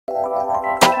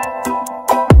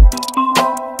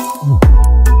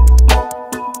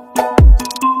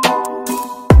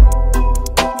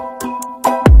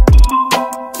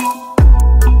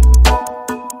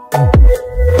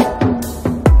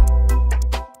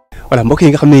voilà mbokk yi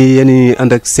nga xam ne yéen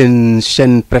ànd ak seen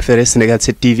chaîne préférée Sénégal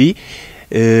 7 TV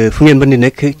fu ngeen mën di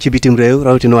nekk ci bitim réew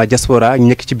rawatina waa diaspora ñu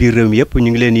nekk ci biir réew mi yëpp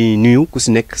ñu ngi leen di nuyu ku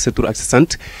si nekk sa tur ak sa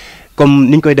sant comme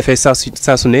ni ñu koy defee saa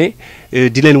su ne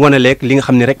di leen wanaleeg li nga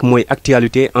xam ne rek mooy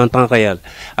actualité en temps réel.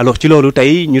 alors ci loolu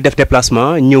tey ñu def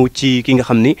déplacement ñëw ci ki nga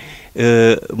xam ni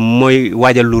mooy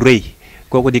waajal lu rëy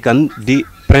kooku di kan di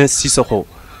Prince Sissoko.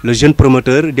 Le jeune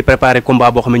promoteur di préparer combat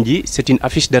boo xam ne ji c'est une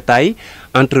affiche de taille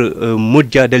entre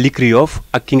Modja de Liko Yakh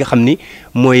ak ki nga xam ni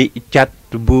mooy caat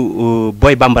bu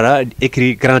Boy Bambara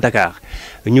écrit Grand Dakar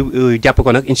ñu jàpp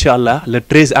ko nag incha allah le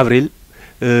 13 avril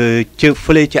ca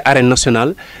fële ca arène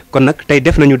nationale kon nag tey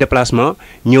def nañu déplacement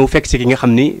ñëw fekk si ki nga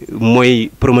xam ni mooy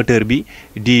promoteur bi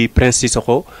di Prince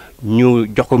Sissoko ñu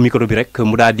jox ko micro bi rek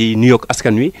mu daal di nuyoog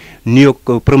askan wi nuyoog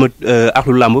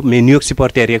axlu làmb mais nuyoog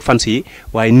supporters yi ak fans yi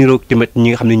waaye nuyoog tamit ñi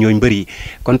nga xam ne ñooy mbër yi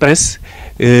kon Prince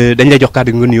dañ lay jox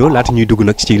kàddu nga nuyoo laata ñuy dugg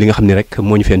nag ci li nga xam ne rek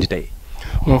moo ñu fi indi tey.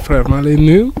 mon frère maa lay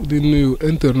nuyu di nuyu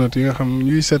internet yi nga xam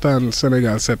ñuy seetaan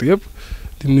Sénégal 7 yëpp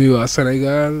di nuyu waa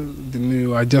Sénégal di nuyu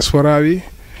waa diaspora bi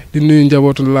di nuyu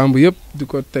njabootu làmb yëpp di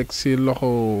ko teg si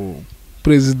loxo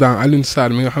président Alioune Sarr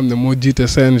mi nga xam ne moo jiite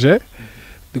CNG.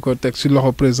 di ko teg si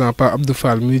loxo président Pa Abdou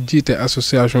Fall mi jiite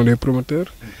association des promoteurs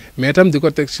mais itam di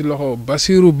ko teg si loxo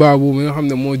Basirou Babou mi nga xam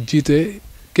ne moo jiite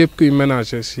képp kuy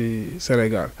ménager si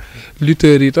Sénégal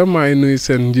lutteurs yi itam maa ngi nuyu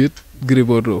seen njiit Gris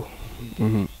Bordeaux.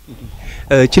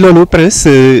 ci loolu Prince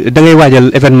da ngay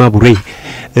waajal événement bu rëy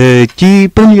ci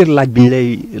première laaj bi ñu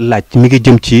lay laaj mi ngi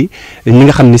jëm ci ñi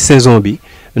nga xam ni saison bi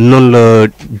noonu la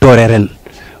dooree ren.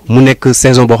 mu nekk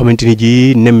saison boo xamante ni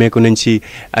ji nemmeeku nañ ci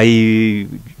ay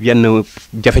yenn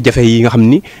jafe-jafe yi nga xam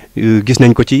ni gis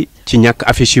nañ ko ci ñàkk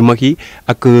affiche yu mag yi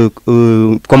ak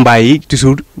combat yi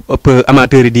toujours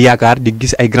amateurs yi di yaakaar di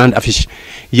gis ay grande affiche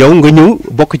yow nga ñëw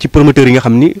bokk ci promoteurs yi nga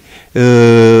xam ni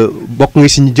bokk nga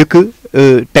si ñu jëkk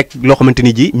teg loo xamante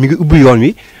ni ji mi ngi ubbi yoon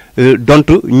wi dont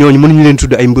ñooñu mënuñu leen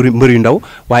tudd ay mbër yu ndaw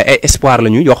waaye ay espoir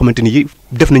lañu yoo xamante ni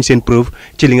def nañ seen preuve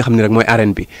ci li nga xam ne rek mooy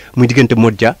arène bi muy diggante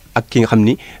Modja ak ki nga xam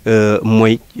ni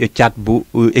mooy caat bu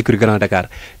écurie Grand Dakar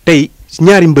tey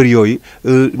ñaari mbër yooyu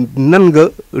nan nga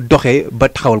doxee ba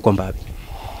taxawal combat bi.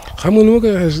 xam nga ni ma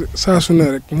koy waxee saa su ne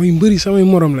rek muy mbëri samay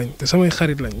morom lañ te samay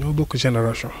xarit lañ ñoo bokk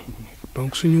génération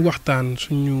donc suñu waxtaan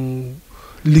suñu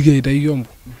liggéey day yomb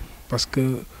parce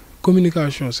que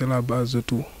communication c'est la base de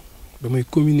tout. damay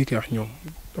communiquer ak ñoom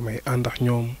damay ànd ak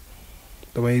ñoom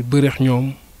damay bëreex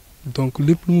ñoom donc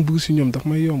lépp lu mu bëgg ci ñoom daf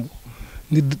may yomb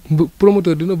nit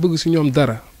promoteur dina bëgg ci ñoom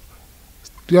dara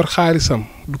yor xaalisam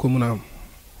du ko mën a am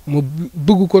ma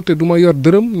bëgg ko te du ma yor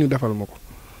dërëm ñu defal ma ko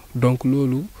donc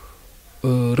loolu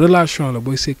relation la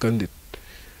booy sekkal nit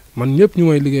man ñëpp ñu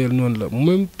may liggéeyal noonu la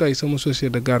même tey sama société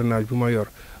de gardiennage bu ma yor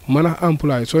man ak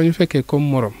employé soo ñu fekkee comme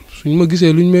morom suñ ma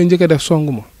gisee lu ñu may njëkk a def song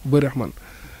ma bëreex man.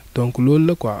 donc loolu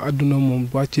la quoi àdduna moom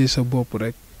wàccee sa bopp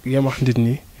rek yemax nit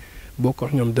ñi bokk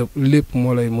ak ñoom de lépp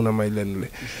moo lay mun a may lenn li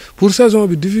pour saison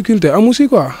bi difficulté amu si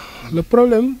quoi le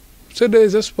problème c'est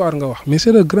des espoirs nga wax mais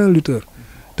c'est de grands lutteurs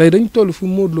tey dañ toll fu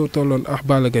Modou Lo tolloon ak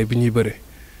Balla Gaye bi ñuy bëre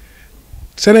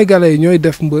sénégalais yi ñooy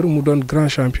def mbër mu doon grand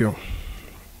champion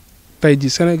tey ji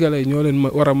sénégalais yi ñoo leen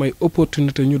war a may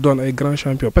opportunité ñu doon ay grand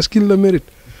champion parce qu'il le mérite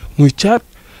muy caat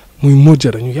muy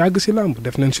Modja dañu yàgg ci làmb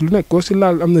def nañ ci lu nekk koo ci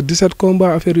laal am na 17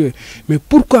 combats affaire yooyu mais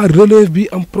pourquoi relève bi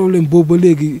am problème boobu ba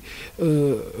léegi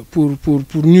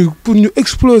pour ñu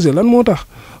exploser lan moo tax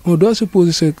on doit se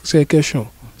poser ces questions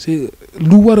c'est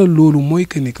lu waral loolu mooy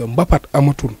que ni que mbapat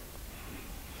amatul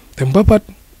te mbapat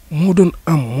moo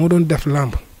doon def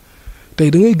làmb tey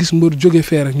da ngay gis mbër jóge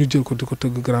fee rek ñu jël ko di ko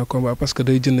tëgg grand combat parce que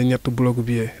day jënd ñett bloc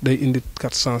billet day indi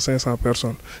 400 500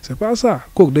 personnes c'est pas ça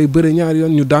kooku day bëre ñaari yoon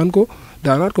ñu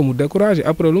daanaat ko mu découragé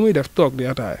après lu muy def toog di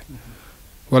ataaya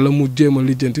wala mu jéem a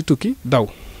lijjanti tukki daw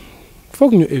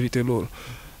foog ñu éviter loolu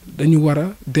dañu war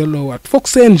a delloowaat foog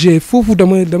CNG foofu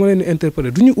dama leen di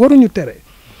interpeller waruñu tere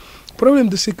problème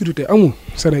de sécurité amul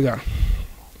Sénégal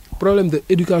problème de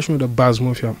éducation de base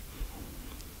moo fi am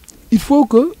il faut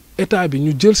que état bi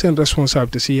ñu jël seen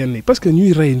responsabilité ci yenn yi parce que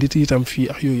ñuy rey nit yi itam fii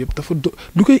ak yooyu yëpp dafa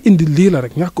lu koy indi lii la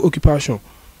rek ñàkk occupation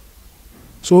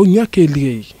soo ñàkkee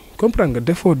liggéey comprendre nga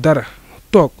defoo dara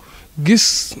toog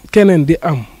gis keneen di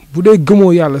am bu dee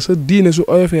gëmoo yàlla sa diine su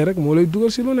oyofee rek moo lay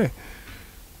dugal ci lu ne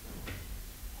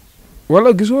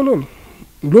wala gisoo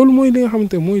loolu mooy li nga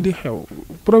xamante mooy li xew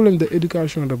problème de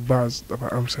éducation de base dafa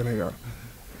am Sénégal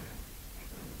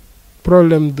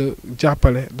problème de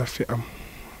jàppale daf fi am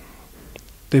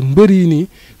te mbër yi nii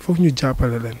foog ñu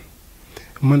jàppale leen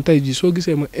man tey jii soo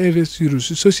gisee ma investir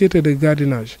ci société de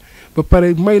gardiennage ba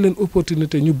pare may leen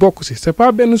opportunité ñu bokk ci c'est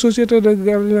pas benn société de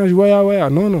gardiennage waya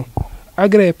non non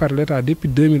agréé par l'État depuis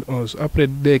 2011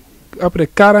 après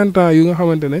 40 ans yu nga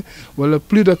xamante ne wala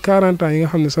plus de 40 ans yi nga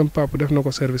xam ne sama papa def na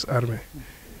ko service armé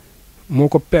moo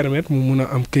ko permettre mu mun a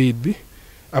am kayit bi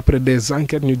après des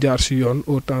enquêtes ñu jaar ci yoon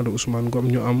au temps de Ousmane Ngom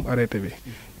ñu am arrêté bi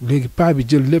léegi paa bi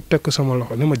jël lépp teg ko sama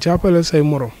loxo ne ma jàppale say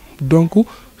morom donc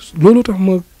loolu tax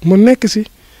ma nekk ci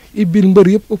ibbil mbër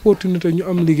yëpp opportunité ñu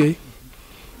am liggéey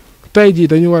tey jii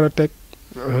dañu war a teg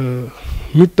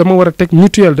dama war a teg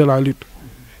mutuelle de la lutte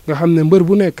nga xam ne mbër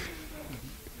bu nekk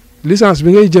licence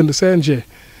bi ngay jënd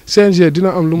CNG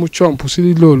dina am lu mu comp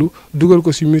ci loolu dugal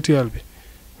ko ci mutuelle bi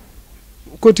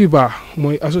Cotiba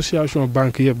mooy association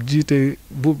banque yëpp jiite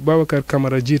bu Babacar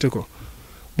Camara jiite ko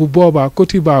bu boobaa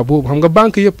Cotiba boobu xam nga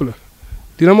banque yëpp la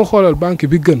dina ma xoolal banque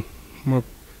bi gën ma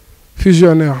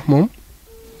fusionné ak moom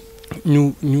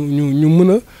ñu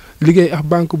mën a liggéey ak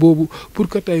banque boobu pour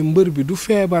que tey mbër bi du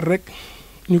feebar rek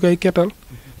ñu koy ketal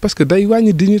parce que day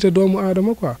wàññi dignité doomu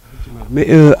aadama quoi. mais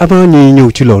avant ñuy ñëw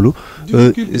ci loolu.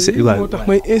 moo tax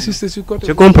may insister ci côté.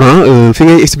 je comprends fi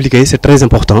ngay expliquer c'est très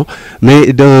important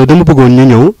mais dama bëggoon ñu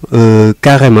ñëw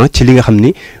carrément ci li nga xam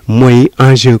ni mooy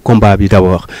enjeu combat bi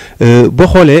d'abord boo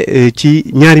xoolee ci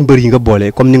ñaari mbër yi nga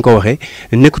boole comme ni nga ko waxee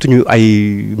nekkatuñu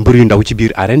ay mbër yu ndaw ci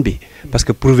biir arène bi parce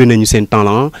que prouvé nañu seen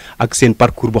talent ak seen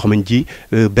parcours boo xam ne ji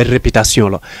benn réputation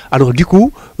la alors du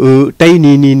coup tey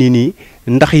nii.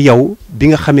 ndax yow bi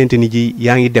nga xamante ni ji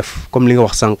yaa ngi def comme li nga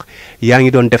wax sànq yaa ngi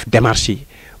doon def démarche yi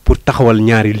pour taxawal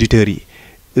ñaari lutteurs yi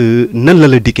nan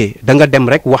la dikkee da nga dem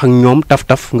rek wax ak ñoom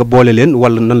taf nga boole leen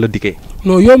wala nan la dikkee.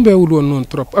 non yombeewul woon noonu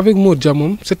trop avec Modja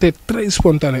moom c'était très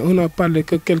spontané on a parlé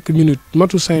que quelques minutes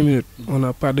matu 5 minutes on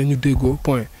a parlé ñu déggoo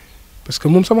point parce que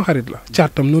moom sama xarit la caat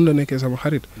tam noonu la nekkee sama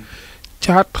xarit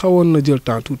caat xawoon na jël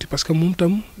temps tuuti parce que moom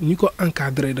tam ñi ko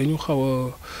encadré dañu xaw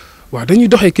a. waaw dañuy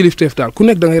doxee kilifteef daal ku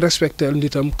nekk da ngay respecter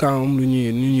nitam kaamam lu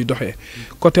ñuy doxee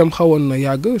côté am xawoon na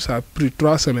yàgg ça a pris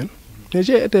 3 semaines mais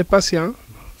j'ai été patient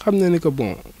xam na ni que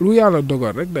bon lu yàlla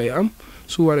dogal rek day am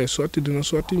su waree sotti dina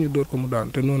sotti ñu door ko mu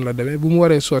daan te noonu la demee bu mu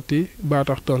waree sotti baa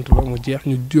tax tontu la mu jeex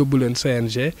ñu yóbbu leen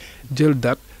CNG jël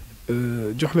date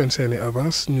jox leen seeni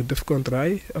avance ñu def contrat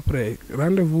yi après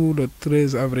rendez-vous le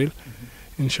 13 avril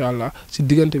incha allah si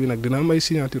diggante bi nag dina am ay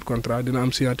signature contrat dina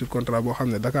am signature contrat boo xam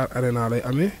ne Dakar Arena lay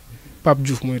amee Pape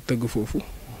Diouf mooy tëgg foofu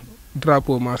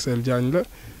drapeau Marcel Diagne la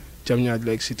Diamniadio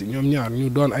Lake City ñoom ñaar ñu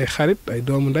doon ay xarit ay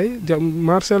doomu ndey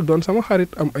Marcel doon sama xarit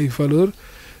am ay valeur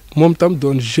moom tam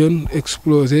doon jeune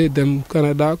explosé dem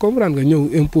Canada comprendre nga ñëw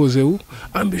imposé wu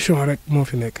ambition rek moo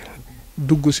fi nekk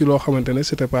dugg si loo xamante ne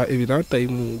c'était pas évident tey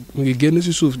mu ngi génn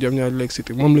si suuf Diamniadio Lake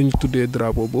City moom la ñu tuddee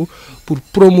drapeau boobu pour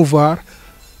promouvoir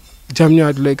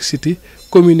Diamniadio Lake City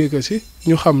communiquer si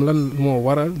ñu xam lan moo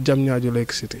waral Diamniadio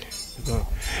Lake City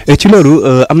waaw. ci loolu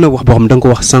am na wax boo xam da nga ko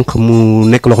wax sànq mu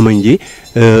nekk loo xamante ni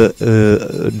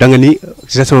da nga ni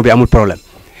gestion bi amul problème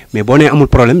mais boo nee amul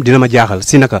problème dina ma jaaxal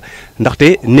si naka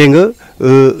ndaxte nee nga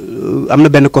am na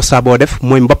benn constat boo def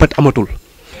mooy mbapat amatul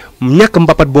ñàkk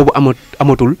mbapat boobu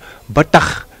amatul ba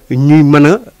tax ñuy mën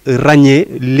a ràññee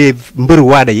les mbër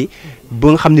waada yi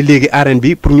ba nga xam ne léegi arène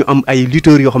bi pour ñu am ay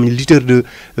lutteurs yoo xam ne lutteur de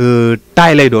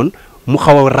taille lay doon mu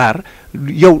xaw a raar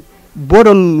yow. boo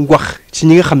doon wax ci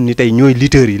ñi nga xam ni tey ñooy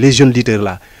lutteurs yi les jeunes lutteurs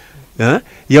là ah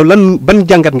yow lan ban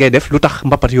jàngat ngay def lu tax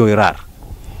mbapat yooyu raar.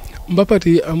 mbapat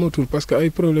yi amatul parce que ay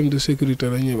problème de sécurité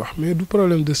la ñuy wax mais du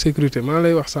problème de sécurité maa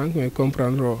lay wax sànq mais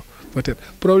comprendre peut-être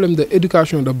problème de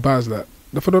éducation de base la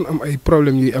dafa doon am ay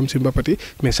problème yuy am ci mbapat yi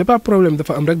mais c'est pas problème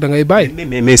dafa am rek da ngay bàyyi.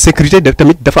 mais sécurité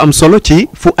tamit dafa am solo ci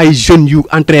fu ay jeunes yu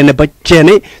entraîné ba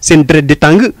ceene seen deret di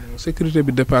tàng. sécurité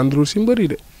bi dépendre ci mbër yi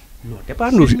de. non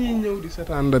dépendre si muy ñëw di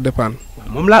seetaan la dépendre.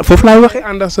 moom laa foofu laay waxee.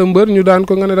 ànd ak sa mbër ñu daan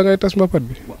ko nga ne da ngay tas mbapat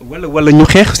bi. wala ñu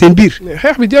xeex seen biir. mais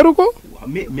xeex bi jaru ko.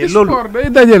 mais loolu sport day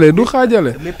dajale du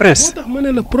xaajale. mais prince moo tax ma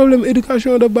ne la problème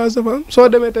éducation de base dafa am soo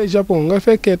demee tey Japon nga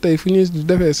fekkee tey fu ñuy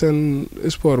defee seen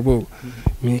sport boobu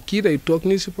mais kii day toog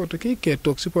nii supporter kee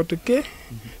toog supporter kee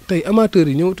tey amateurs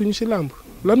yi ñëwatuñu ci làmb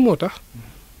lan moo tax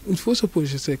il faut se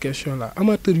poser ces questions là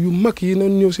amateurs yu mag yi nañ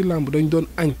ñëw ci làmb dañ doon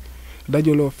añ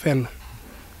dajaloo fenn.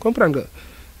 comprendre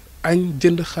nga añ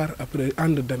jënd xar après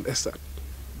ànd dem stade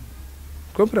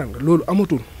comprendre nga loolu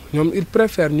amatul ñoom il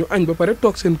préfère ñu añ ba pare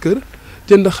toog seen kër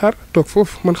jënd xar toog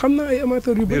foofu man xam naa ay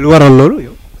amateurs yu bëri. lu waral loolu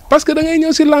yow. parce que da ngay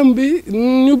ñëw ci làmb bi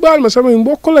ñu baal ma samay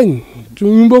mbokk lañ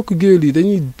suñu mbokk géwél yi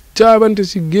dañuy jaabante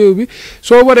ci géew bi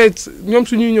soo waree ñoom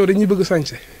suñuy ñëw dañuy bëgg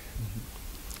sañse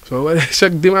soo waree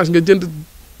chaque dimanche nga jënd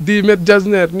 10 mètres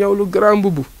jasner ñëw lu grand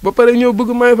bubu ba pare ñëw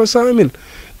bëgg may fa 100000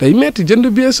 day metti jënd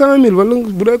billet 100000 wala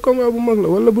bu dee combat bu mag la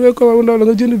wala bu dee combat bu ndaw la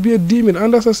nga jënd billet 10000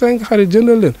 ànd ak sa 5 xarit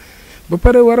jëndal leen ba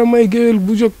pare war a may géwél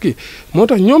bu jóg kii moo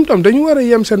tax ñoom tam dañu war a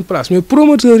yem seen place mais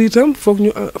promoteur yi tam foog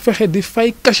ñu fexe di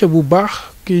fay cachet bu baax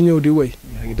kii ñëw di wéy.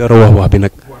 yaa ngi door a wax bi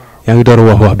nag. yaa ngi door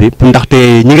a wax bi ndaxte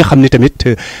ñi nga xam ne tamit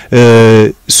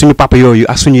suñu papa yooyu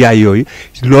ak suñu yaay yooyu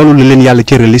loolu la leen yàlla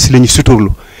cërale si la ñu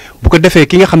suturlu bu ko defee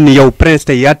ki nga xam ne yow Prince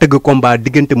tey yaa tëgg combat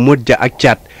diggante Modou Dia ak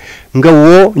Thiat nga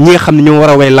woo ñi nga xam ne ñoo war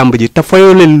a way lamb ji te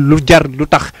fayoo leen lu jar lu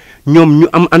tax ñoom ñu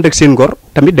am ànd ak seen ngor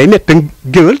tamit day métti te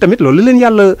géwél tamit loolu leen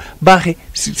yàlla baaxee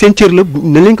seen cër la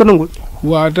na leen ko nangul.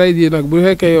 waaw tey jii nag bu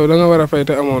fekkee yow da nga war a fay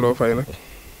te amoo loo fay nag.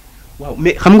 waaw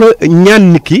mais xam nga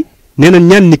ñaan nit ki nee na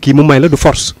ñaan nit ki mu may la du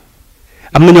force.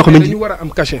 am na ñoo xam ne dañu war a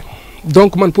am cachet.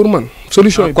 donc man pour man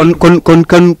solution yi.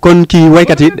 kon kii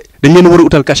waykat yi dañ leen war a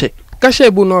utal cachet.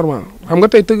 cachet bu normal xam nga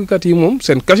tey tëggkat yi moom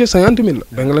seen cachet 50000 la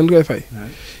da nga leen koy fay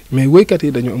mais woykat yi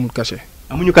dañu amul cachet.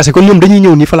 amuñu cachet kon ñoom dañuy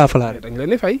ñëw nii falaa falaa. dañ leen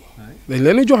di fay dañ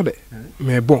leen di jox de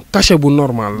mais bon cachet bu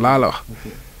normal laa la wax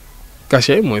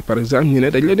cachet mooy par exemple ñu ne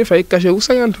dañ leen di fay cachet wu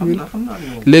 50000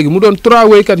 léegi mu doon 3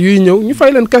 woykat yuy ñëw ñu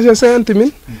fay leen cachet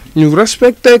 50000 ñu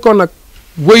respecté ko nag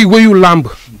woyu làmb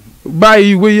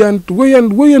bàyyi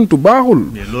wëyantu baaxul.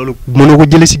 mais loolu mënoo ko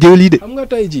jëlee si géwél yi de. xam nga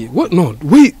tey jii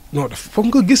non foog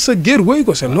nga gis sa géer wëy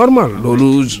ko c'est normal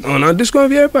loolu on n'en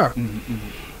disconvient pas.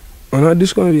 on n'en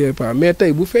disconvient pas mais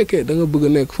tey bu fekkee da nga bëgg a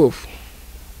nekk foofu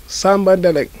Samba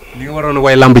Ndelek. li nga waroon a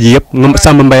way lamb ji yëpp nga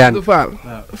Samba Mbayaan.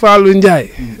 Fallou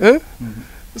Ndiaye.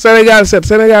 Sénégal 7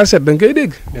 da nga koy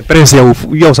dégg. mais Prince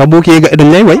yow sax boo kii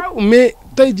dañ lay way. waaw mais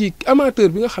tey jii amateur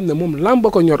bi nga xam ne moom làmb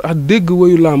ko ñor ak dégg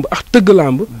woyu làmb ak tëgg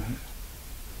làmb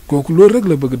kooku loolu rek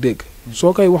la bëgg dégg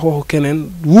soo koy waxu keneen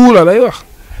wuu la lay wax.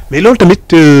 mais loolu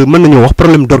tamit mën nañoo wax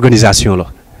problème d'organisation la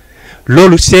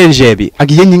loolu CNG bi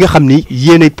ak yéen ñi nga xam ni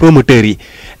yéenay promoteurs yi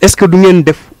est-ce que du ngeen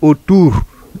def autour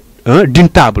d'une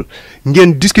table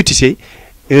ngeen discuter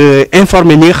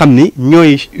informer ñi nga xam ni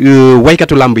ñooy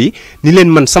waykatu làmb yi ni leen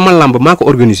man sama làmb maa ko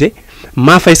organiser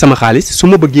maa fay sama xaalis su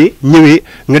ma bëggee ñëwee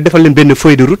nga defal leen benn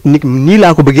feuille de route nii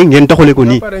laa ko bëggee ngeen taxalee ko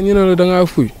nii. ba pare ñu ne la da ngaa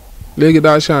fuy léegi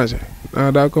daa changé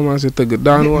daa commencé tëgg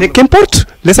daan. mais qu'importe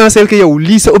l'essentiel que yow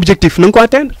lii sa objectif na nga ko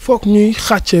atteindre. foog ñuy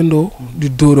xàcceendoo di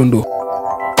dóorandoo.